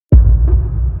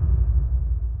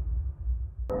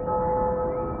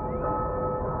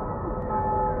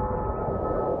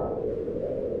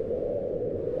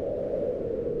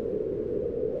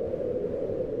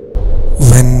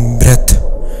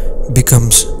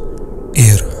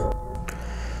Air.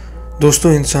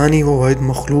 दोस्तों, इंसान ही वो वाहिद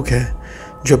मखलूक है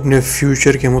जो अपने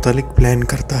फ्यूचर के मुतालिक प्लान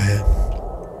करता है।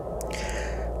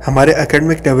 हमारे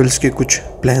एकेडमिक लेवल्स के कुछ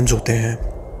प्लान्स होते हैं,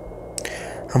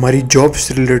 हमारी जॉब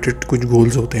से रिलेटेड कुछ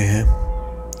गोल्स होते हैं।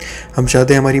 हम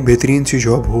चाहते हैं हमारी बेहतरीन सी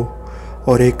जॉब हो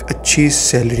और एक अच्छी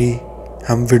सैलरी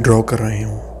हम विड्रॉ कर रहे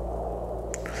हों।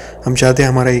 हम चाहते हैं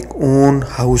हमारा एक ओन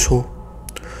हाउस हो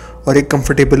और एक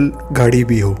कंफर्टेबल गाड़ी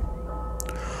भी हो,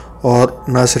 और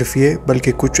ना सिर्फ ये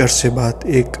बल्कि कुछ अरसे बाद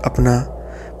एक अपना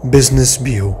बिजनेस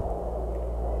भी हो।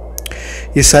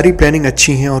 ये सारी प्लानिंग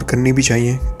अच्छी हैं और करनी भी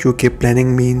चाहिए, क्योंकि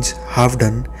प्लानिंग मीन्स हाफ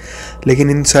डन। लेकिन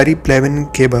इन सारी प्लानिंग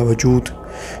के बावजूद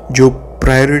जो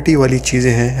प्रायोरिटी वाली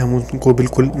चीज़ें हैं हम उनको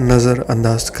बिल्कुल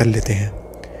नज़रअंदाज कर लेते हैं।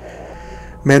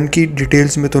 मैं उनकी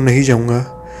डिटेल्स में तो नहीं जाऊंगा,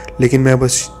 लेकिन मैं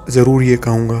बस ज़रूर ये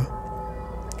कहूँगा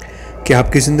कि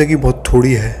आपकी ज़िंदगी बहुत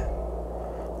थोड़ी है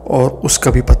और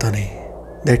उसका भी पता नहीं।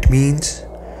 That means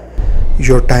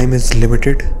your time is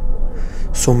limited,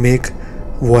 so make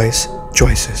wise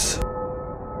choices.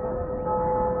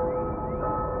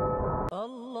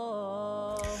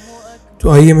 तो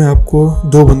आइए मैं आपको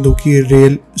दो बंदों की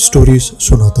रियल स्टोरीज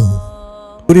सुनाता हूँ।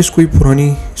 स्टोरीज कोई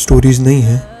पुरानी स्टोरीज नहीं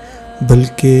है,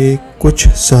 बल्कि कुछ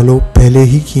सालों पहले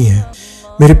ही की हैं।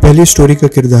 मेरी पहली स्टोरी का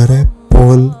किरदार है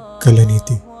पॉल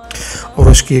कलानीथी, और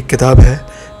उसकी एक किताब है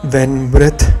When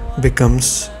Breath Becomes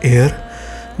Air,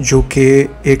 जो कि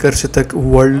एक अरसे तक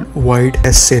वर्ल्ड वाइड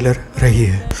बेस्ट सेलर रही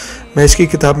है। मैं इसकी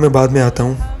किताब में बाद में आता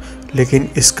हूँ, लेकिन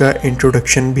इसका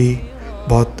इंट्रोडक्शन भी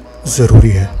बहुत ज़रूरी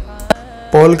है।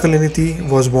 Paul कलानीथी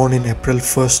was born in April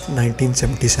 1,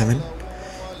 1977।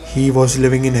 He was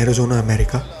living in Arizona,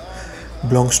 America.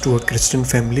 Belongs to a Christian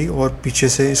family, और पीछे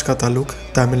से इसका ताल्लुक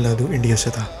तमिलनाडु, इंडिया से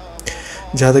था।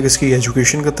 जहाँ तक इसकी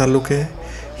एजुकेशन का ताल्लुक है,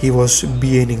 he was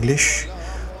BA in English,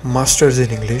 masters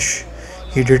in English.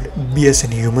 He did BS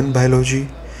in Human Biology,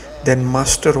 then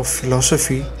Master of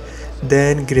Philosophy,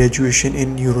 then Graduation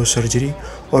in Neurosurgery,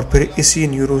 और फिर इसी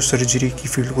न्यूरोसर्जरी की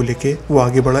फील्ड को लेके वो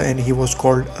आगे बढ़ा, and he was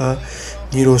called a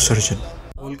neurosurgeon।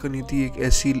 Paul कलानीथी एक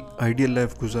ऐसी आइडियल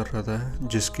लाइफ गुजार रहा था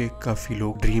जिसके काफ़ी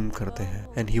लोग ड्रीम करते हैं,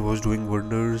 and he was doing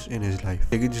wonders in his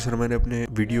life। लेकिन जिस तरह मैंने अपने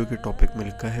वीडियो के टॉपिक में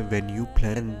लिखा है, when you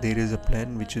plan there is a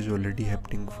plan which is already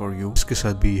happening for you, इसके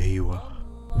साथ भी यही हुआ।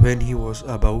 When he was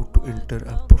about to enter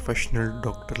a professional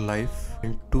doctor life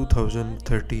in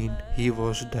 2013, he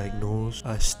was diagnosed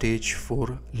a stage 4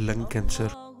 lung cancer.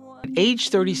 At age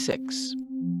 36,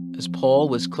 as Paul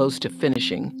was close to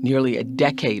finishing nearly a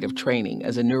decade of training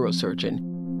as a neurosurgeon,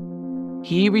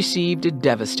 he received a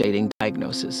devastating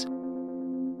diagnosis: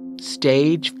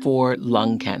 stage 4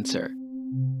 lung cancer.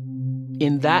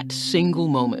 In that single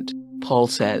moment, Paul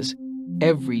says,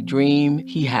 every dream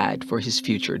he had for his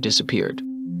future disappeared.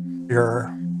 You're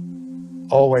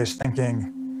always thinking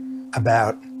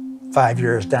about 5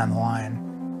 years down the line,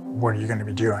 what are you going to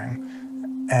be doing?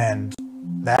 And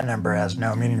that number has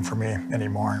no meaning for me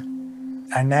anymore.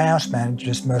 I now spend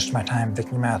just most of my time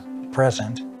thinking about the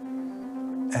present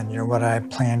and what I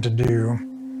plan to do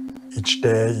each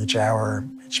day, each hour,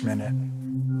 each minute.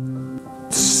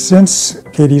 Since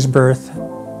Katie's birth,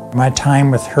 my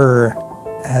time with her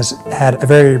has had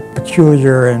a very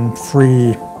peculiar and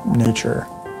free nature.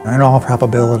 In all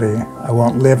probability, I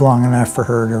won't live long enough for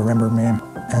her to remember me.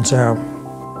 And so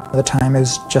the time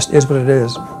is what it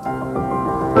is.